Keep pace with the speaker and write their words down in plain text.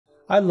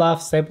I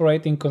love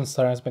separating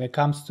concerns when it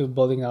comes to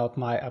building out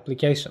my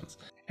applications.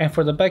 And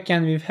for the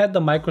backend, we've had the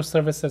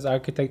microservices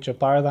architecture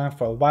paradigm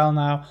for a while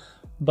now,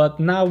 but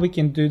now we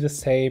can do the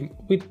same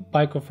with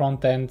micro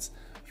frontends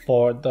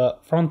for the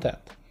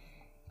frontend.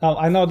 Now,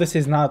 I know this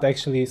is not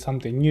actually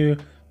something new,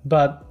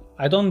 but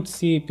I don't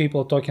see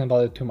people talking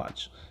about it too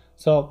much.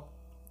 So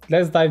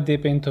let's dive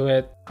deep into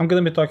it. I'm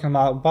going to be talking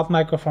about what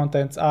micro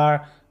frontends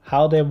are,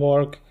 how they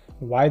work,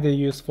 why they're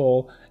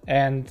useful,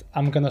 and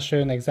I'm going to show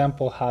you an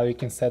example how you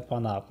can set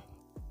one up.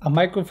 A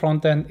micro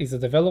frontend is a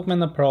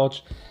development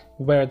approach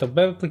where the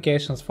web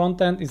application's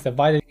frontend is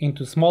divided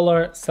into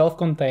smaller,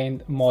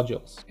 self-contained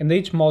modules. And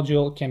each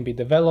module can be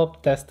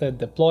developed, tested,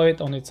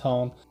 deployed on its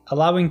own,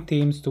 allowing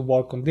teams to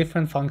work on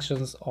different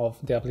functions of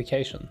the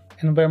application.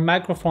 And where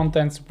micro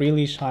frontends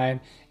really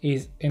shine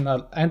is in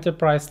an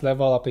enterprise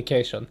level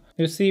application.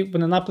 You see,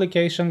 when an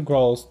application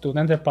grows to an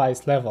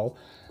enterprise level,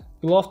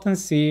 you'll often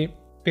see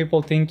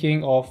people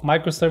thinking of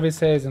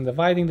microservices and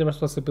dividing the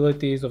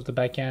responsibilities of the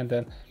backend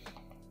and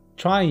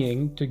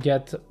trying to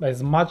get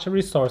as much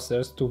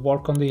resources to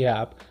work on the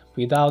app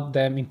without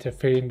them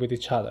interfering with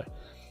each other.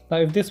 Now,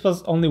 if this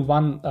was only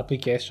one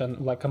application,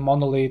 like a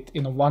monolith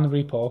in one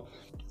repo,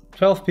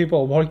 12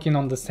 people working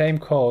on the same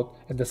code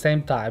at the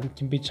same time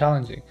can be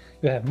challenging.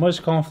 You'll have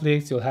merge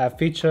conflicts, you'll have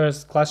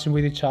features clashing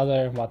with each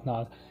other and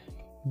whatnot.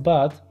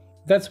 But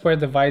that's where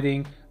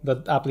dividing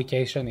the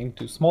application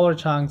into smaller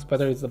chunks,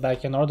 whether it's the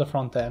backend or the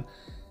frontend,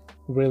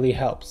 really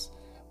helps.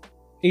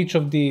 Each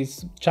of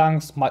these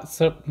chunks,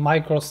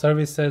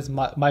 microservices,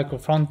 micro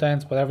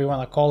frontends, whatever you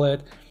want to call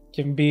it,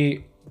 can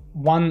be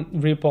one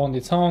repo on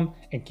its own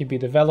and can be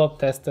developed,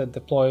 tested,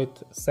 deployed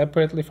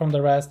separately from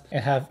the rest,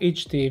 and have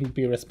each team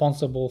be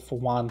responsible for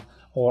one,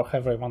 or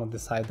however you want to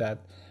decide that.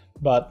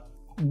 But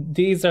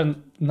these are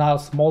now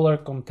smaller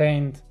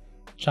contained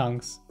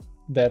chunks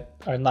that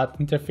are not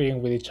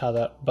interfering with each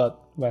other, but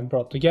when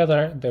brought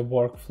together, they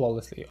work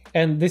flawlessly.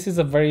 And this is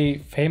a very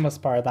famous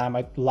paradigm.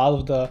 A lot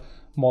of the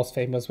most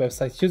famous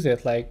websites use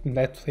it, like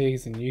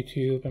Netflix and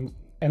YouTube.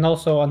 And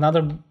also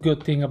another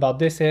good thing about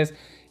this is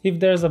if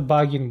there's a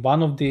bug in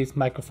one of these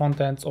micro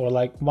frontends, or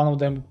like one of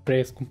them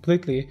breaks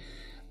completely,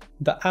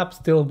 the app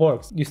still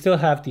works. You still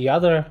have the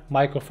other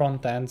micro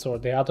frontends or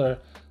the other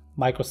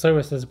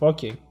microservices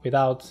working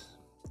without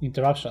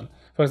interruption.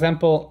 For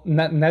example,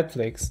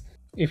 Netflix,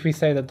 if we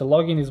say that the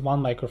login is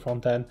one micro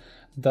frontend,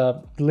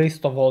 the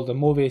list of all the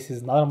movies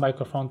is another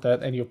micro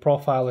frontend, and your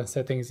profile and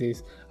settings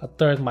is a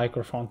third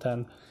micro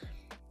frontend.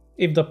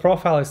 If the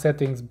profile and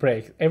settings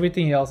break,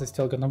 everything else is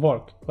still gonna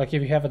work. Like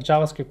if you have a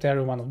JavaScript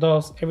error in one of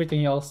those,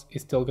 everything else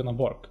is still gonna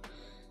work.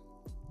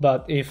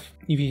 But if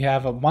you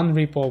have a one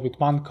repo with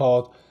one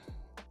code,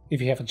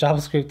 if you have a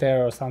JavaScript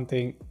error or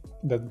something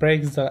that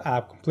breaks the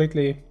app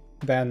completely,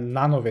 then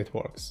none of it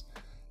works.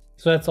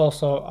 So that's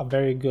also a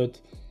very good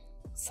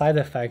side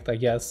effect, I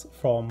guess,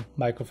 from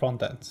micro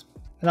frontends.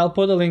 And I'll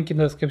put a link in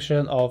the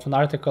description of an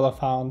article I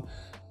found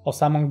of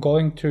someone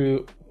going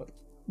through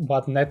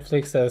what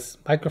Netflix's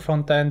micro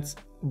frontends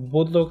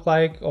would look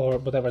like, or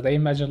whatever they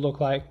imagine look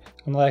like.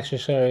 I'm not actually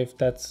sure if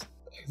that's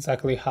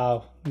exactly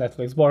how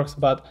Netflix works,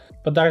 but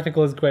the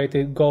article is great.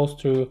 It goes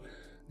through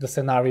the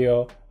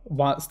scenario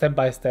step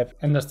by step,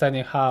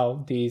 understanding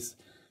how these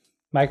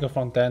micro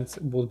frontends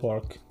would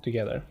work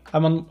together. I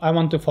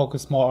want to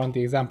focus more on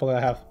the example that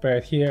I have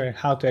prepared here and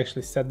how to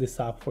actually set this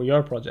up for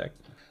your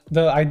project.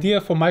 The idea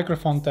for micro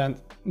frontend,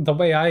 the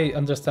way I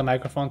understand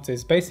micro frontends,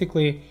 is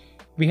basically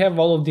we have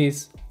all of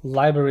these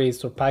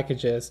libraries or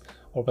packages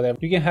or whatever.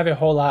 You can have your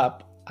whole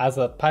app as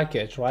a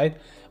package, right?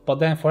 But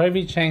then for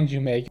every change you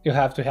make, you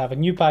have to have a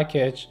new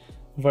package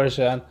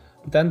version,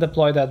 then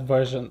deploy that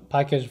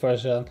package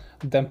version,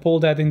 then pull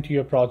that into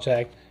your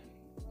project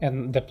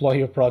and deploy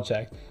your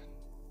project.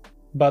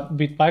 But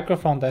with micro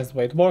frontends, the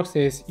way it works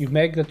is you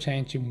make the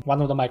change in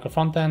one of the micro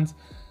frontends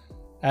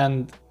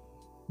and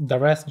the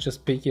rest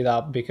just pick it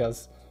up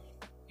because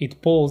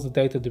it pulls the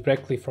data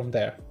directly from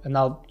there. And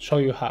I'll show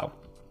you how.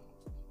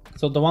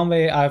 So the one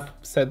way I've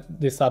set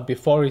this up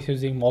before is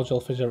using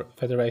Module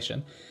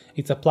Federation.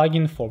 It's a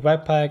plugin for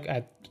Webpack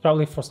and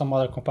probably for some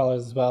other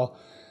compilers as well.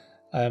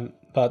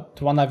 But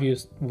the one I've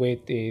used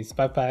with is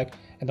Webpack,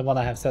 and the one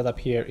I have set up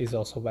here is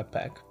also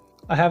Webpack.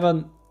 I have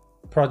a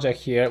project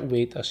here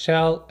with a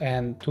shell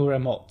and two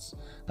remotes.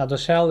 Now the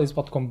shell is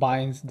what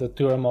combines the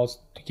two remotes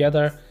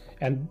together,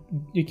 and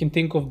you can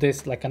think of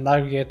this like an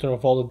aggregator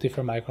of all the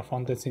different micro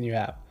frontends in your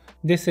app.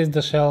 This is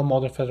the shell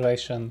Module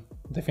Federation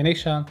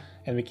definition,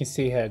 and we can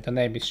see here the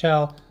name is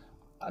shell.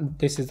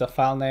 This is the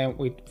file name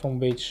from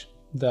which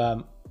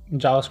the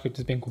JavaScript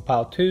is being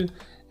compiled to,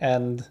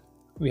 and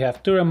we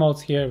have two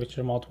remotes here, which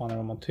are remote 1 and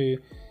remote 2,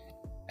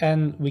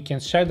 and we can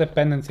share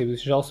dependencies,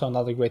 which is also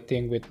another great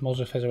thing with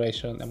Module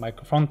Federation and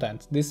micro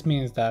frontends. This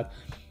means that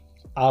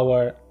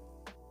our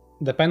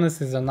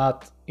dependencies are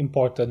not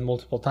imported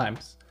multiple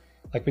times.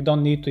 Like we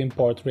don't need to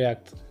import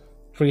React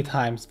 3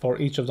 times for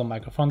each of the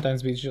micro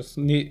frontends.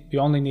 We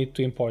only need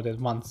to import it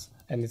once,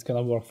 and it's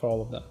gonna work for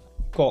all of them.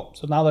 Cool.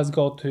 So now let's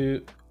go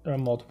to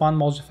remote 1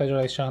 Module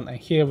Federation, and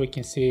here we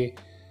can see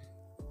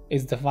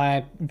It's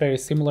defined very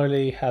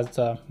similarly, has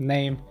the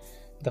name,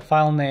 the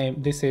file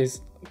name. This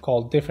is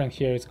called different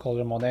here, it's called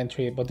remote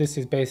entry, but this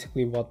is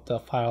basically what the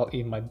file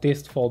in my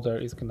dist folder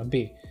is gonna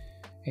be.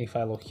 And if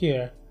I look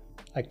here,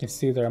 I can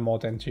see the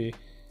remote entry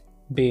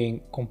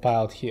being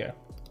compiled here.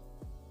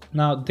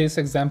 Now this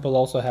example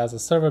also has a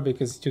server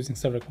because it's using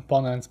server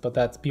components, but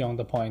that's beyond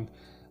the point.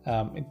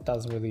 It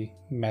doesn't really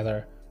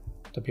matter,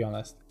 to be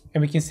honest.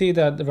 And we can see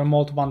that the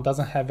remote one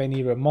doesn't have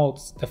any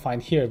remotes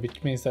defined here,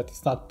 which means that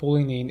it's not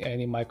pulling in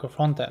any micro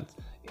frontends.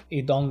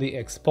 It only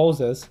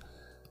exposes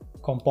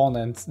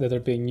components that are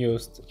being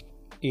used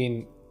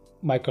in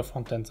micro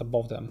frontends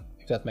above them,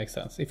 if that makes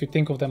sense. If you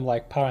think of them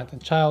like parent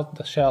and child,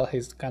 the shell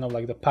is kind of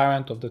like the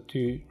parent of the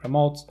two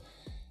remotes,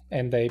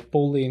 and they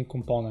pull in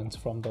components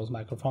from those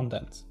micro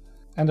frontends.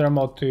 And the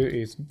remote 2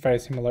 is very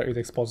similar, it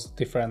exposes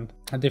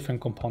a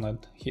different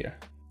component here.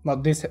 Now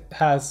this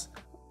has,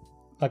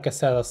 like I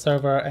said, a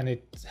server, and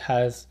it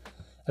has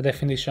a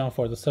definition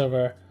for the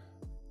server,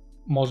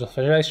 module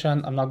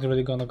federation. I'm not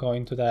really gonna go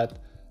into that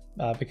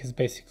because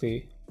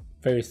basically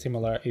very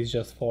similar, is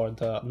just for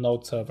the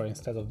node server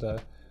instead of the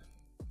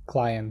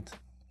client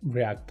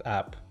React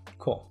app.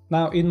 Cool.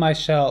 Now in my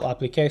shell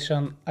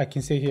application, I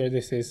can see here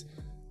this is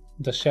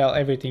the shell,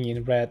 everything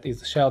in red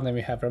is the shell, then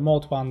we have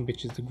remote 1,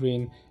 which is the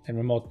green, and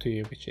remote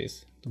 2, which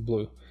is the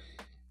blue.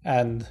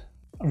 And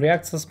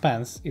React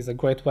Suspense is a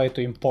great way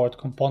to import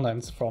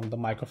components from the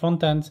micro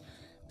frontends,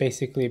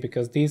 basically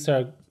because these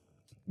are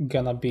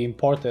gonna be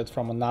imported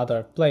from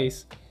another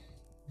place.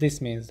 This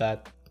means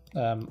that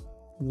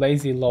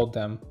lazy load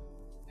them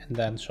and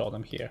then show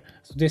them here.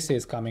 So this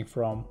is coming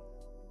from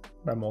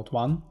remote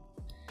 1,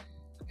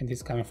 and this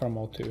is coming from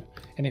remote 2.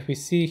 And if we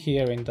see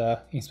here in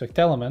the inspect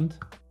element,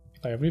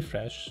 if I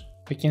refresh,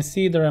 we can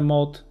see the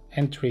remote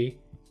entry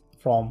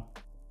from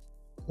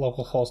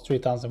localhost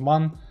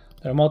 3001,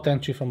 the remote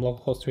entry from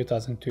localhost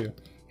 3002,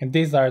 and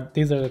these are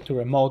the two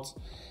remotes.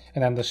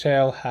 And then the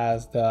shell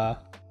has the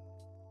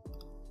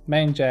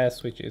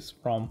main.js, which is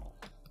from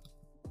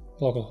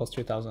localhost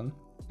 3000.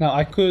 Now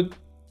I could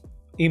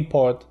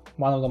import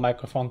one of the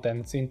micro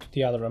frontends into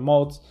the other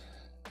remotes,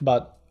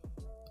 but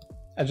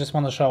I just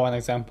want to show an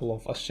example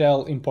of a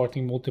shell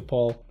importing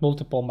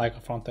multiple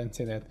micro frontends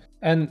in it.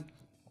 And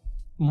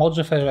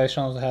module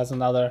federation also has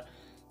another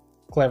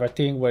clever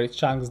thing where it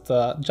chunks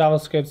the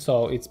JavaScript,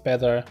 so it's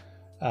better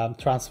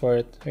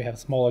transferred. We have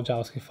smaller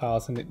JavaScript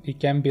files, and it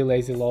can be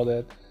lazy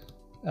loaded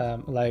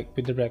like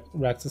with the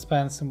React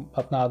Suspense and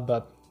whatnot.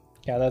 But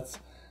yeah, that's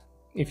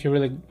if you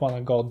really want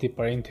to go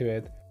deeper into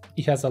it.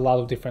 It has a lot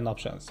of different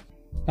options.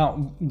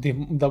 Now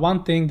the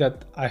one thing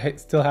that I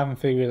still haven't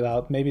figured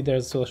out, maybe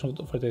there's a solution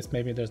for this,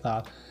 maybe there's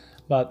not,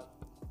 but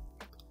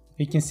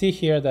you can see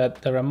here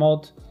that the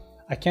remote,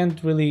 I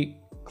can't really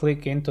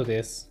click into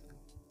this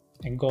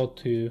and go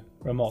to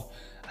remote.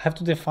 I have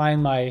to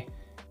define my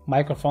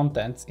micro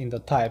frontends in the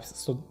types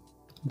so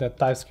that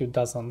TypeScript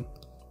doesn't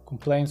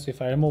complain. So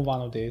if I remove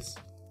one of these,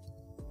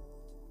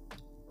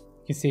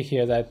 you can see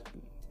here that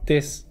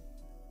this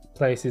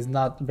place is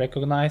not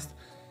recognized,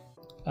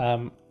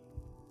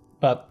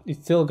 but it's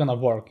still gonna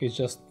work. It's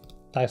just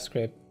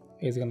TypeScript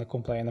is gonna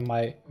complain and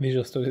my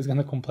Visual Studio is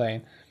gonna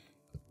complain,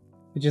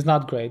 which is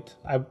not great.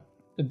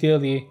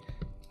 Ideally,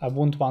 I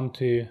wouldn't want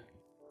to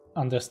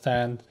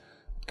understand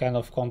what kind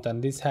of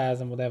content this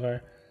has and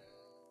whatever,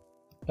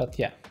 but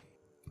yeah.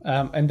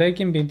 And they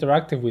can be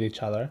interactive with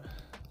each other.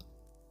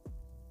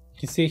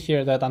 You see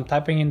here that I'm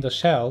typing in the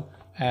shell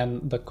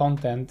and the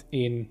content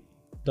in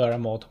the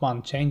remote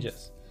 1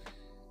 changes,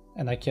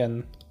 and I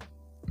can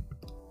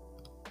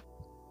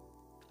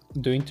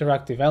do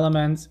interactive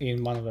elements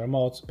in one of the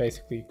remotes.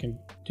 Basically you can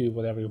do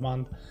whatever you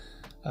want.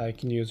 You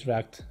can use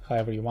React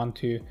however you want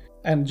to.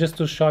 And just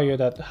to show you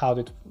that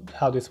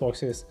how this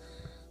works is,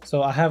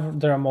 so I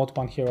have the remote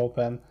 1 here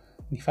open.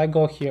 If I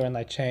go here and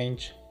I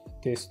change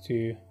this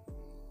to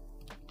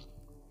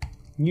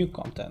new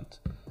content,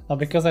 now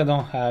because I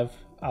don't have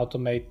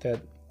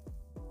automated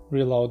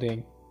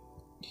reloading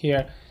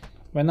here,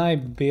 when I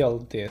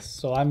build this,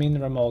 so I'm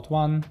in remote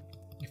 1,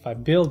 if I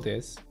build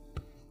this,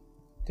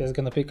 it's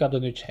gonna pick up the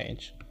new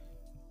change.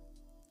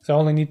 So I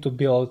only need to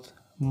build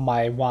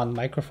my one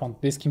microphone.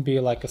 This can be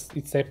like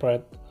it's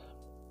separate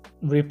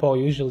repo.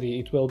 Usually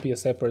it will be a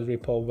separate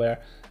repo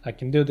where I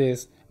can do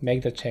this,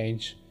 make the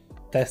change,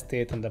 test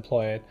it and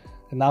deploy it.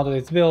 And now that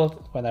it's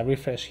built, when I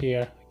refresh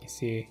here, you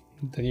see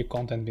the new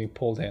content being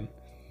pulled in.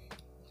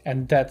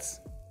 And that's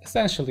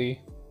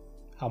essentially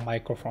how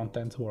micro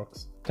frontends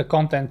works. The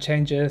content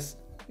changes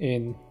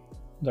in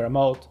the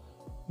remote.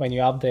 When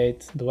you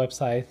update the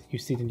website, you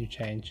see the new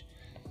change.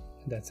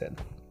 That's it.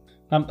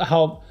 I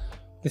hope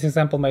this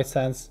example made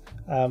sense.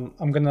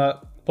 I'm gonna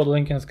put a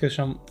link in the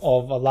description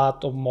of a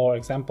lot of more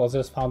examples. I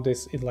just found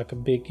this in like a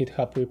big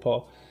GitHub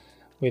repo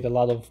with a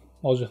lot of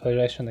module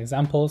federation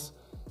examples.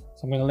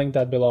 So I'm gonna link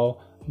that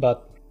below.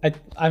 But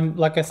I'm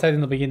like I said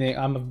in the beginning,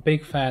 I'm a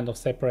big fan of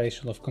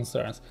separation of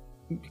concerns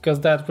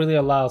because that really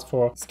allows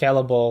for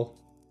scalable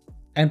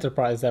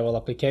enterprise level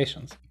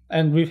applications.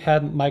 And we've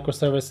had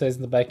microservices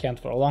in the backend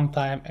for a long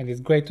time, and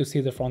it's great to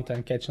see the front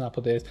end catching up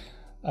with this.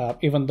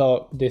 even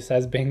though this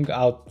has been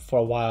out for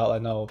a while. I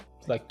know,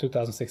 like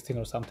 2016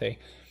 or something,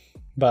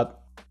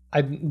 but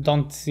I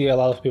don't see a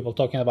lot of people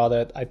talking about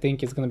it. I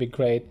think it's going to be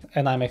great,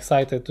 and I'm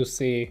excited to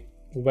see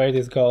where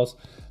this goes.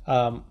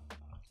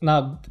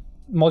 Now,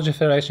 module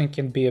federation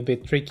can be a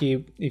bit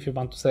tricky if you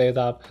want to set it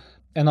up,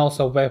 and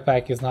also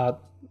Webpack is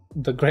not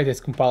the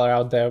greatest compiler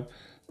out there.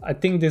 I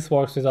think this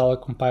works with other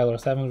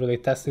compilers. I haven't really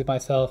tested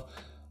myself,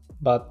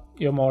 but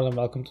you're more than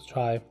welcome to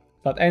try.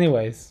 But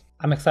anyways,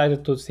 I'm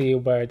excited to see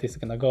where this is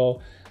gonna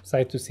go.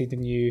 Excited to see the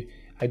new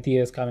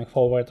ideas coming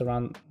forward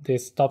around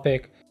this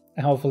topic,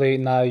 and hopefully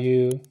now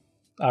you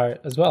are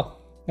as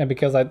well. And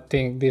because I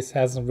think this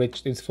hasn't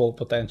reached its full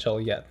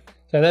potential yet.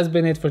 So that's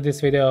been it for this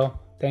video.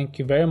 Thank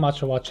you very much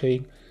for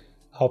watching.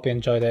 I hope you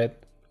enjoyed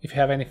it. If you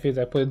have any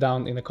feedback, put it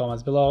down in the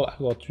comments below. I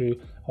go through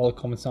all the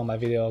comments on my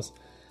videos.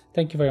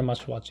 Thank you very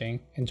much for watching.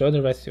 Enjoy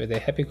the rest of your day.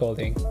 Happy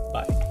coding.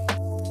 Bye.